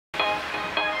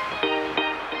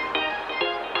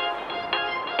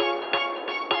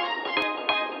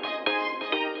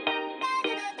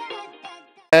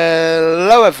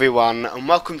everyone, and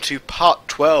welcome to part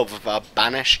 12 of our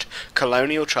Banished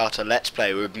Colonial Charter Let's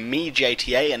Play with me,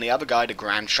 JTA, and the other guy, the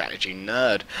Grand Strategy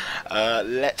Nerd.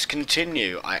 Let's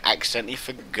continue. I accidentally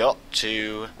forgot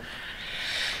to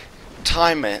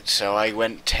time it, so I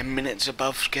went 10 minutes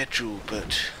above schedule,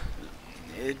 but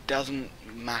it doesn't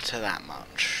matter that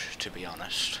much, to be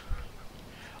honest.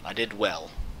 I did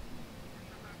well.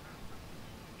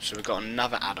 So we've got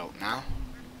another adult now,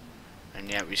 and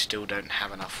yet we still don't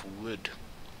have enough wood.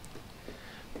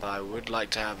 But I would like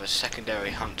to have a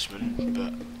secondary huntsman,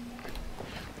 but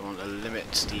we want to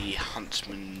limit the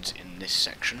huntsmen in this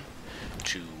section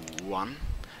to 1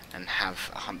 and have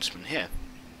a huntsman here.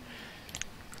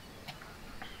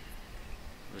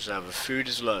 Reserve of food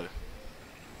is low.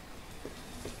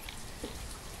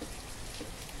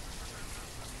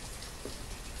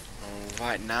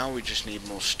 Right now we just need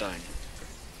more stone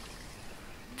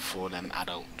for them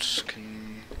adults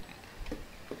can.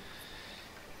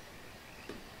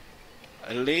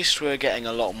 At least we're getting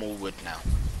a lot more wood now.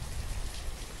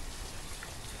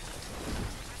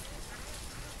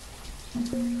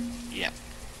 Yep.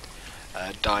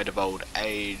 Died of old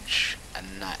age,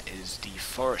 and that is the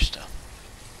forester.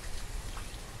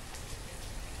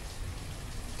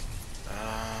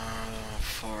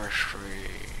 Forestry.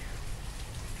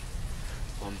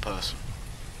 1 person.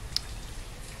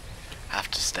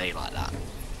 Have to stay like that,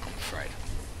 I'm afraid.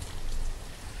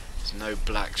 There's no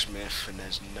blacksmith and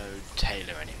there's no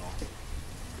tailor anymore.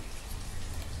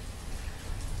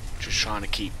 Just trying to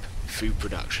keep food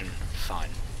production fine.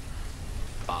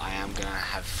 But I am going to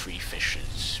have 3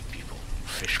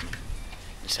 fishermen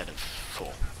instead of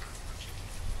 4.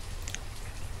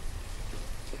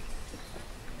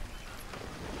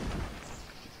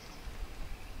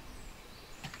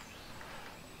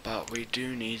 But we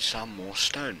do need some more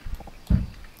stone.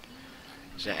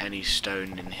 Is there any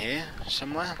stone in here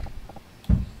somewhere?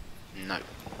 No.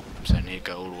 So I need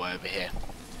to go all the way over here.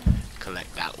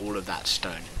 Collect all of that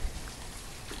stone.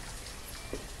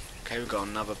 Okay, we've got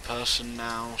another person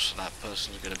now, so that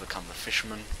person's going to become a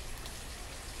fisherman.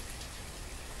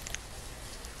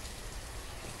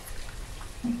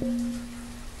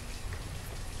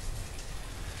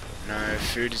 No,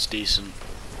 food is decent.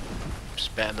 It's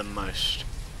better than most.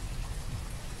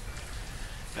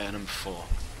 Better than before.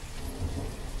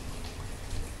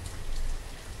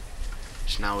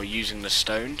 So now we're using the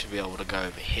stone to be able to go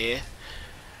over here,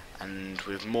 and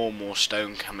with more and more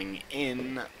stone coming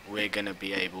in, we're going to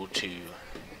be able to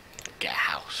get a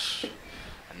house.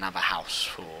 Another house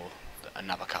for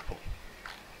another couple.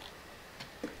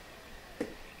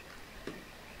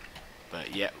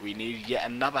 But yet we need yet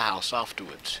another house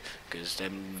afterwards, because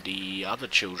then the other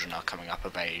children are coming up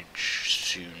of age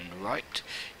soon, right?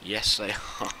 Yes, they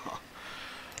are.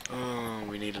 Oh,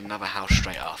 we need another house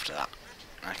straight after that.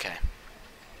 Okay.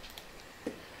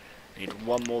 Need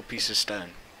 1 more piece of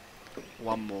stone.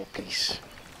 1 more piece.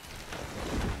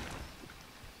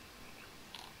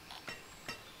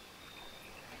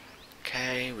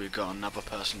 Okay, we've got another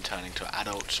person turning to an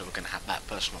adult, so we're going to have that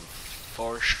person on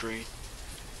forestry.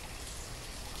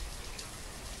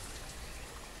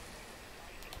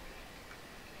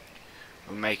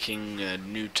 We're making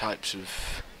new types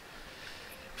of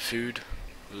food.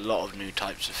 A lot of new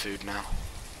types of food now.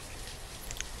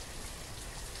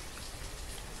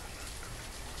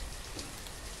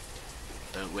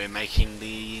 But we're making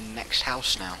the next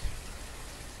house now.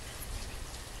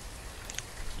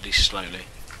 At least slowly.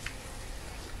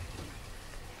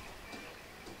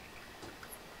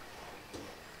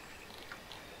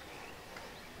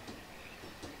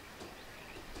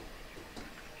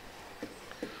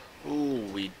 Ooh,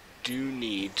 we do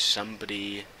need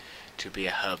somebody to be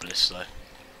a herbalist though.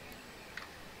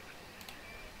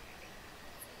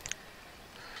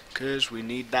 Because we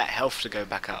need that health to go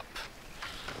back up.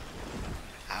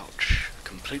 Ouch.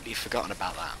 Completely forgotten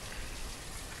about that.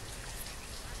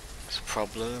 It's a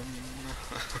problem.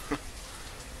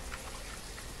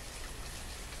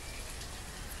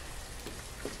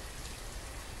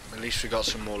 At least we got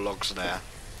some more logs there.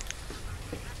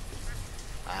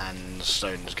 And the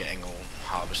stone's getting all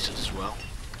harvested as well.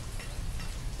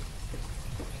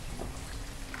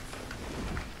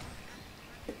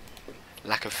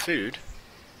 Lack of food?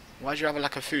 Why do you have a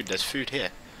lack of food? There's food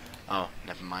here. Oh,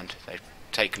 never mind. They've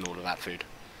taken all of that food.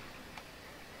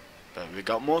 But we've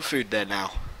got more food there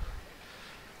now.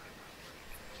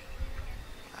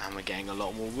 And we're getting a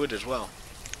lot more wood as well.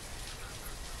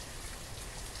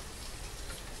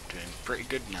 Doing pretty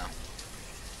good now.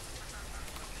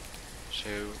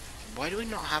 So, why do we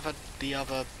not have the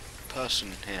other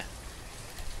person here?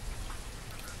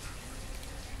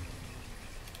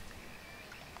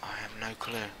 I have no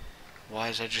clue. Why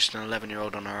is there just an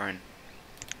 11-year-old on her own?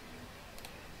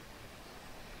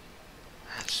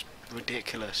 That's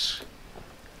ridiculous.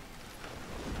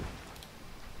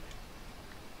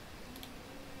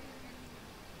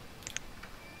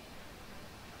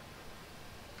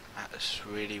 That's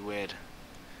really weird.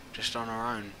 Just on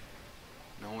her own.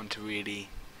 No one to really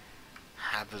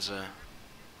have as a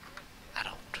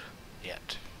adult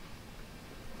yet.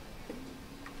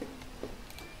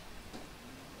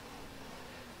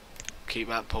 Keep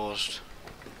that paused.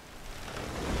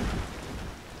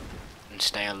 And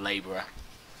stay a labourer.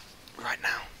 Right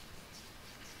now.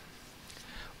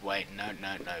 Wait, no.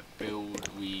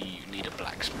 We need a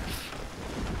blacksmith.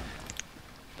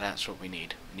 That's what we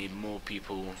need. We need more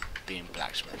people being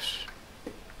blacksmiths.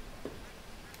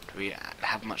 Do we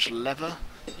have much leather?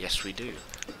 Yes, we do.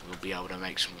 We'll be able to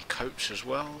make some coats as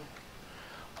well.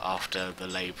 After the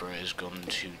labourer has gone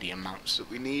to the amounts that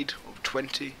we need, of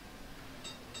 20.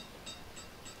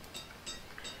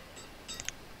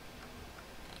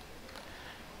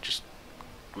 Just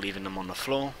leaving them on the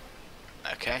floor.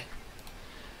 Okay.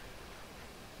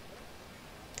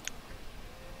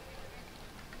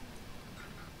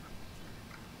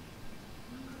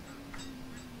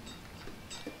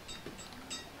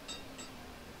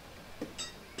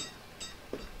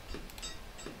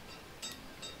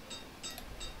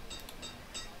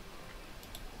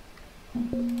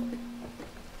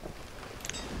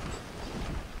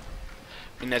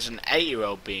 I mean, there's an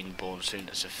 8-year-old being born soon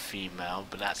as a female,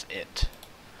 but that's it.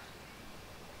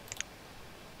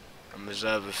 And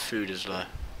reserve of food is low.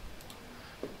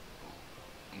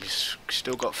 We've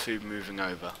still got food moving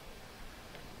over,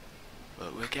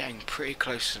 but we're getting pretty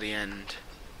close to the end.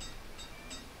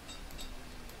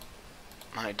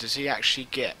 Right, does he actually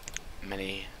get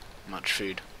much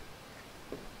food?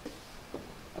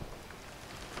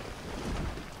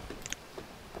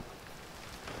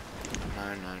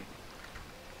 No.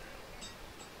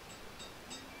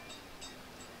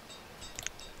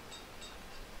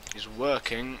 He's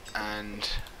working, and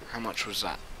how much was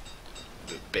that?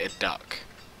 A bit of duck.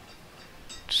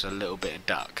 Just a little bit of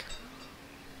duck.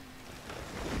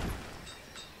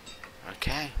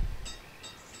 Okay.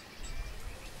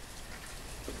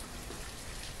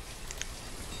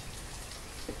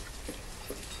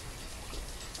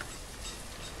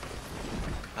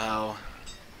 Well,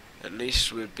 at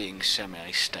least we're being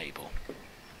semi-stable.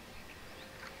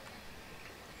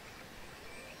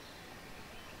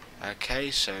 Okay,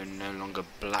 so no longer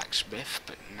blacksmith,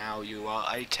 but now you are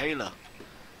a tailor.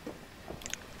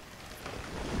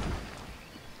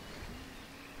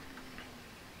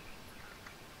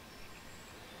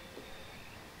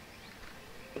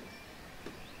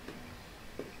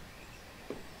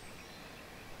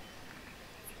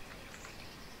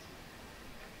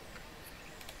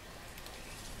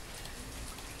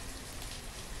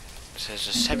 So there's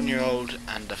a 7-year-old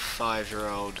and a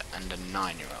 5-year-old and a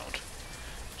 9-year-old.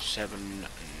 7 and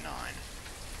 9.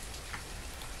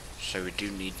 So we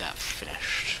do need that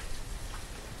finished.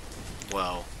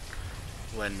 Well,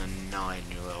 when the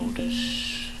 9-year-old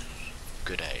is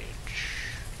good age.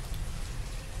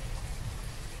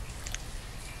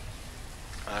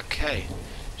 Okay,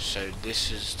 so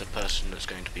this is the person that's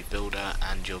going to be builder,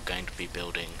 and you're going to be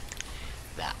building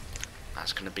that.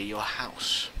 That's going to be your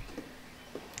house.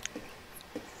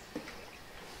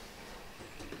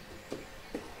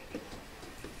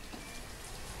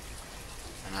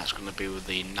 And that's going to be with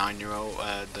the 9-year-old,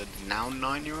 the now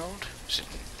 9-year-old? Is it?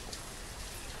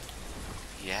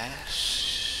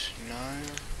 Yes? No?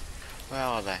 Where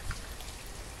are they?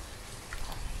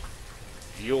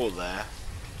 You're there.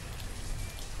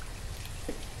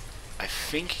 I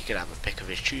think he could have a pick of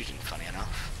his choosing, funny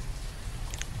enough.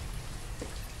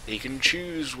 He can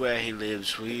choose where he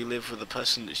lives. Will he live with a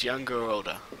person that's younger or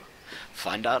older?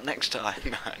 Find out next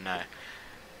time. No.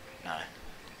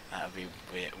 That would be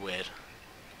weird.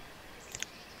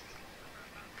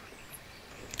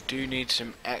 Do need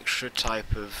some extra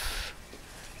type of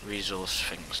resource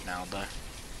things now though.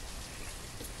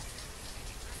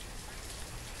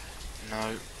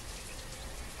 No.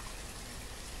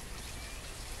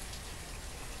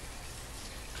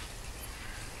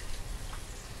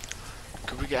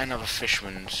 Could we get another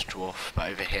fisherman's dwarf, but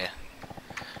over here?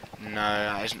 No,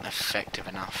 that isn't effective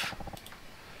enough.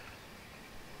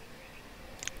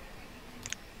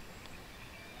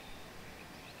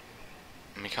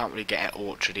 And we can't really get an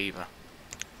orchard either.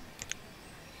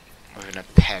 Or even a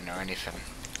pen or anything.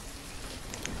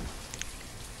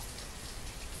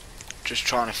 Just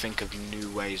trying to think of new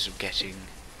ways of getting...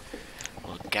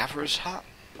 Well, a gatherer's hut?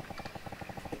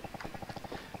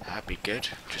 That'd be good.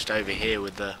 Just over here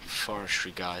with the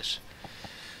forestry guys.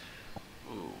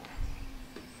 Ooh.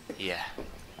 Yeah.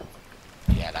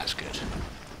 Yeah, that's good.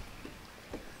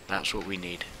 That's what we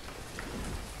need.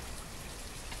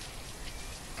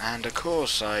 And of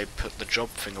course I put the job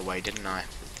thing away, didn't I?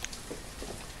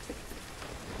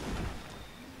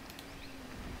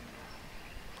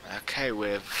 Okay,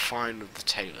 we're fine with the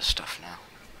tailor stuff now.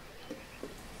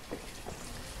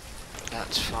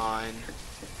 That's fine.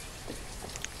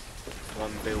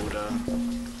 One builder.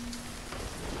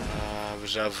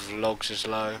 Reserve of logs is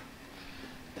low.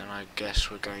 Then I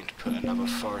guess we're going to put another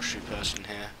forestry person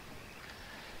here.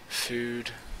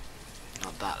 Food,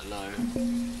 not that low.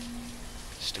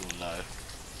 Still low.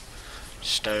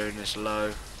 Stone is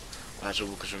low. That's all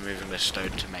because we're moving the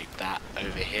stone to make that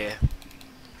over here.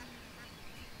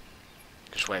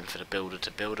 Just waiting for the builder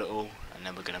to build it all, and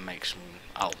then we're going to make some...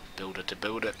 Oh, builder to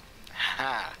build it.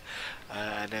 Ha!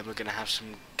 And then we're going to have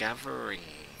some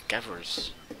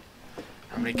gatherers.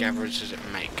 How many gatherers does it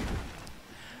make?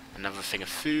 Another thing of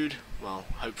food. Well,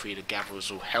 hopefully the gatherers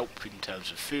will help in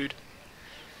terms of food.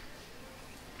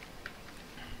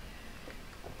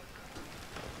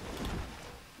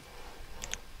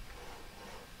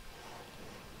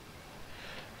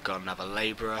 Got another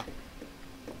labourer.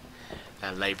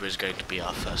 That labourer is going to be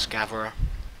our first gatherer.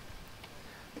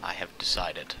 I have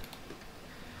decided.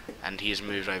 And he has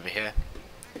moved over here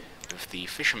with the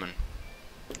fisherman.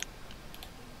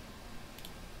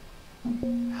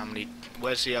 How many?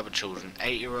 Where's the other children?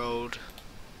 8-year-old,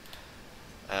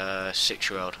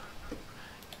 6-year-old.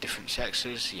 Different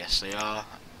sexes? Yes, they are.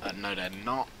 No, they're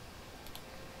not.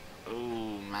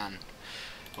 Oh man.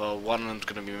 Well, one of them's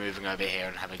going to be moving over here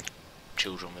and having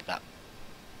children with that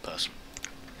person.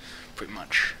 Pretty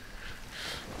much.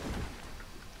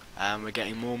 And we're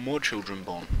getting more and more children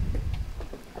born.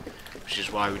 Which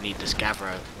is why we need this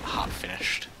gatherer hut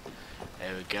finished.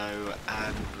 There we go,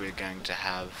 and we're going to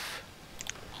have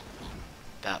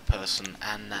that person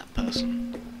and that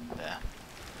person there.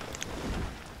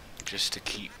 Just to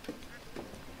keep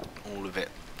all of it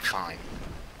fine.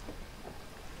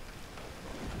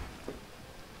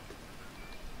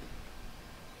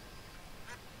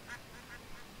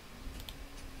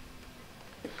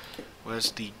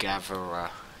 Where's the gatherer?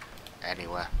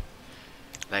 Anywhere.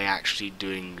 They actually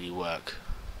doing the work.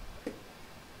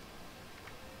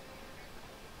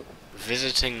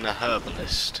 Visiting the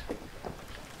herbalist.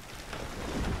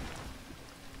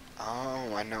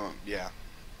 Oh, I know, yeah.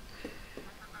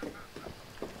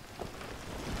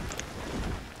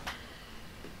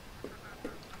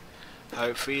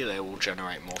 Hopefully they will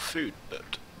generate more food,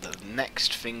 but the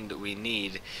next thing that we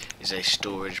need is a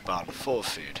storage barn for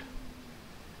food.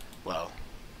 Well,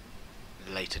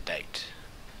 later date,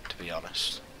 to be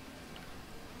honest.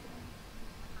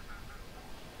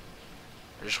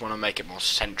 I just want to make it more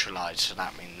centralized, so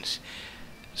that means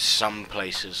some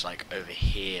places like over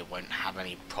here won't have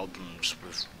any problems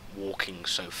with walking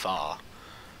so far.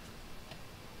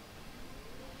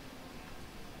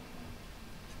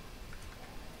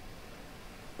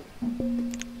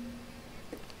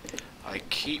 I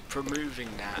keep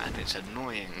removing that and it's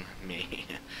annoying me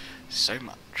so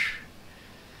much.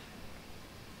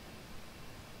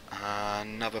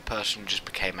 Another person just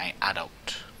became an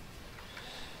adult.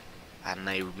 And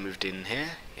they moved in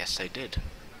here? Yes, they did.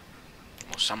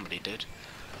 Or somebody did.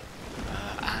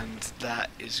 And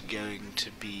that is going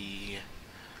to be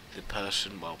the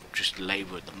person, well, just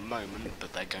labour at the moment,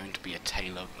 but they're going to be a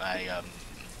tailor, a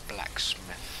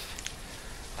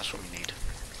blacksmith. That's what we need.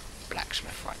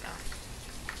 Blacksmith right now.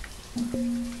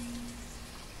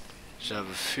 So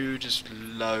the food is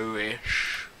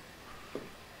lowish.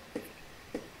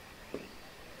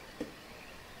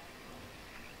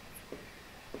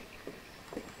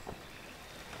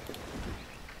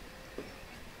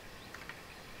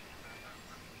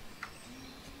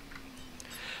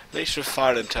 At least we're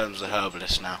fine in terms of the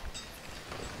herbalist now.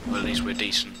 Well, at least we're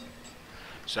decent.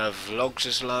 So if logs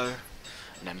is low,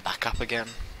 and then back up again.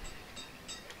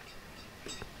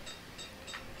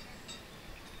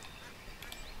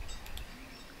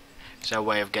 Is there a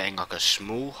way of getting like a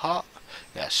small hut?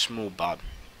 Yeah, a small barn.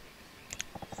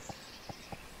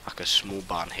 Like a small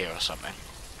barn here or something.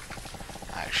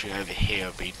 Actually, over here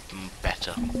would be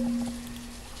better.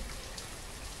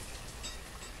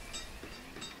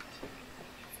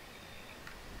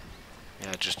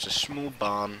 Yeah, just a small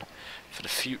barn for the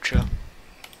future.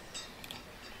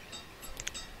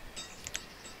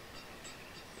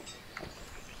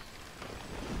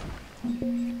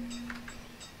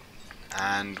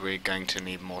 And we're going to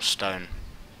need more stone.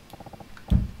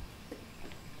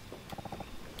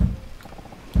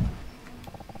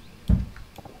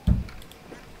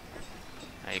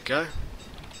 There you go.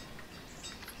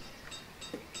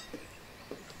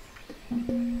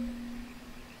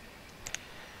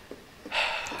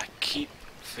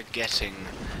 forgetting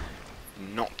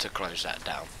not to close that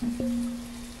down.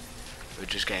 We're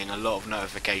just getting a lot of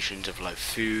notifications of low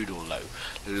food or low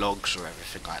logs or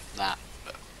everything like that,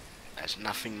 but there's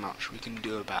nothing much we can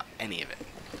do about any of it.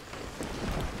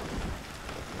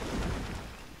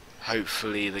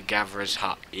 Hopefully the gatherer's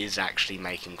hut is actually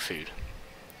making food.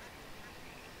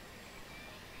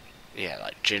 Yeah,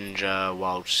 like ginger,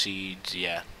 wild seeds,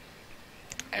 yeah.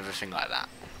 Everything like that.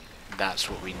 That's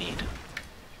what we need.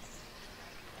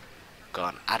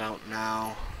 Got an adult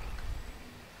now.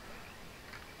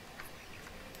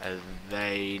 Are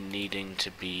they needing to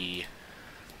be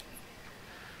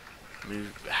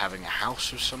having a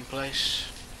house or someplace?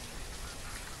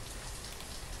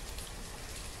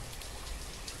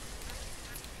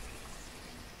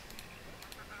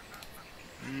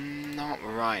 Not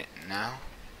right now.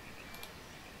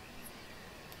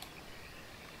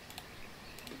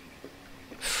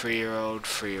 Three-year-old.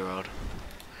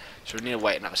 So we need to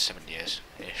wait another 7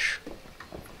 years-ish.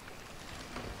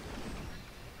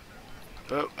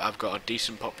 But I've got a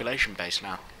decent population base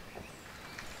now.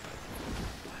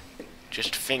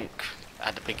 Just think,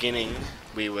 at the beginning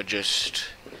we were just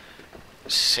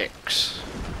 6.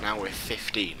 Now we're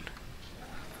 15.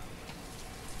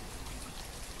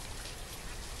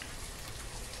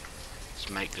 Let's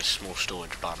make this small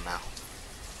storage barn now.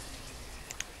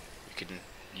 We can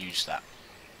use that.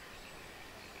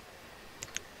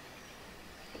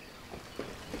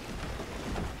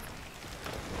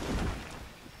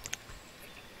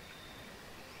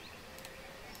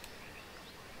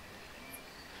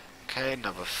 Okay,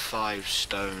 another 5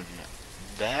 stone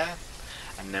there,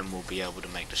 and then we'll be able to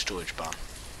make the storage barn.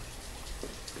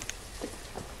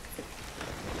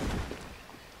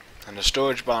 And the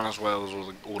storage barn, as well as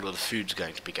all of the food's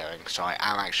going to be going, so I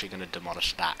am actually going to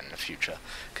demolish that in the future,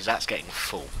 because that's getting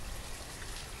full.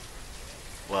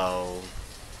 Well,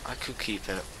 I could keep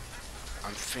it.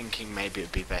 I'm thinking maybe it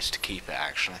would be best to keep it,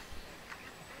 actually.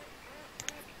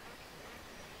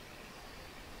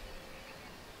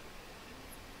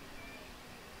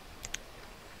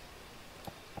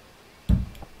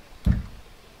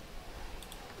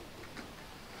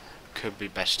 Could be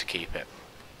best to keep it.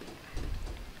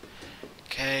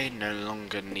 Okay, no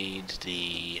longer need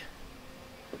the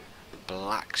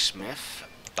blacksmith,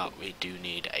 but we do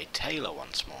need a tailor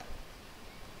once more.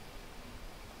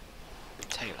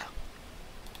 Tailor.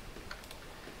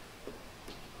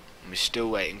 And we're still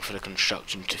waiting for the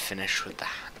construction to finish with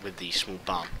the small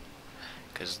barn,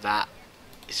 because that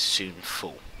is soon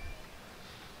full.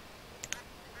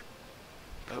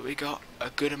 But we got a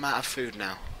good amount of food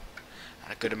now.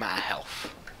 A good amount of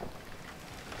health.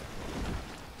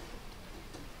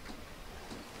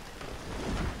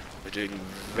 We're doing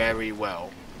very well.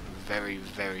 Very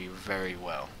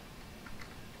well.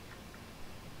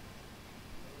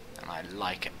 And I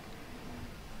like it.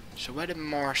 So where did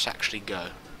Morris actually go?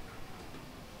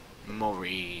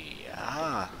 Maury.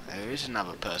 Ah, there is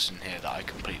another person here that I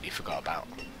completely forgot about.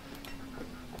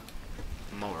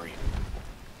 Maury.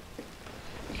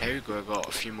 Okay, we've got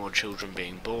a few more children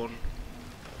being born.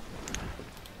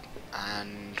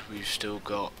 And we've still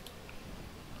got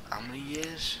how many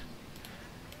years?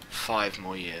 5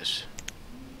 more years.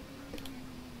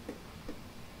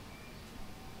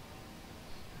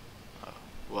 Oh,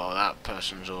 well, that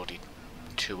person's already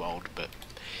too old, but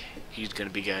he's going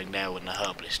to be going there when the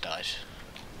herbalist dies.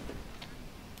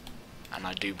 And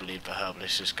I do believe the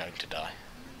herbalist is going to die.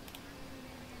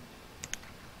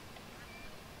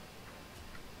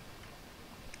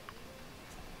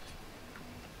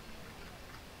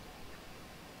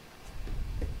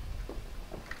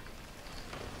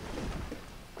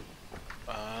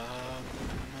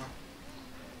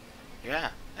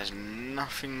 Yeah, there's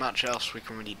nothing much else we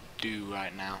can really do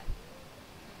right now.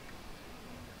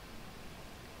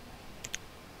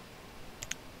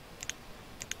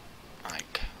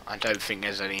 Like, I don't think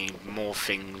there's any more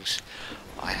things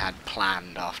I had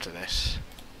planned after this.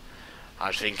 I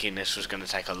was thinking this was going to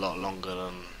take a lot longer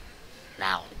than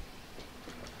now.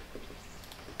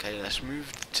 Okay, let's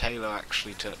move the tailor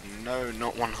actually to, no,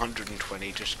 not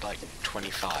 120, just like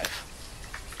 25.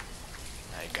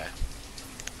 There you go.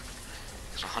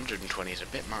 120 is a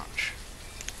bit much.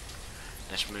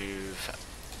 Let's move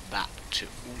that to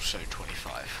also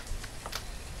 25.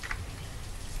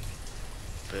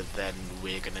 But then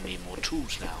we're going to need more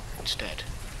tools now instead.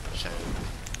 So,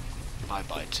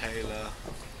 bye-bye tailor.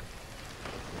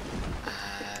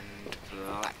 And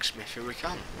blacksmith, here we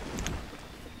come.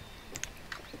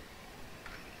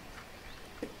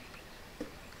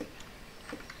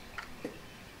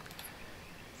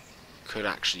 Could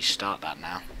actually start that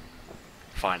now.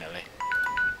 Finally.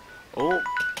 Oh,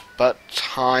 but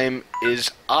time is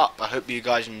up. I hope you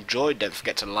guys enjoyed. Don't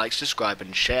forget to like, subscribe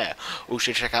and share.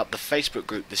 Also check out the Facebook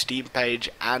group, the Steam page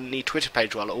and the Twitter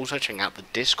page, while also checking out the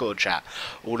Discord chat.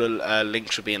 All the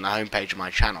links will be in the homepage of my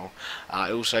channel. I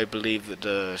also believe that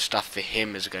the stuff for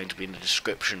him is going to be in the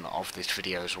description of this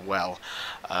video as well.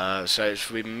 So it's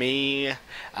for me,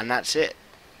 and that's it.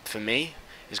 For me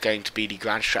is going to be the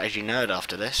Grand Strategy Nerd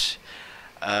after this.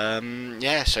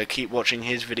 Yeah, so keep watching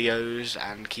his videos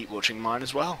and keep watching mine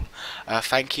as well.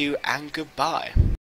 Thank you and goodbye.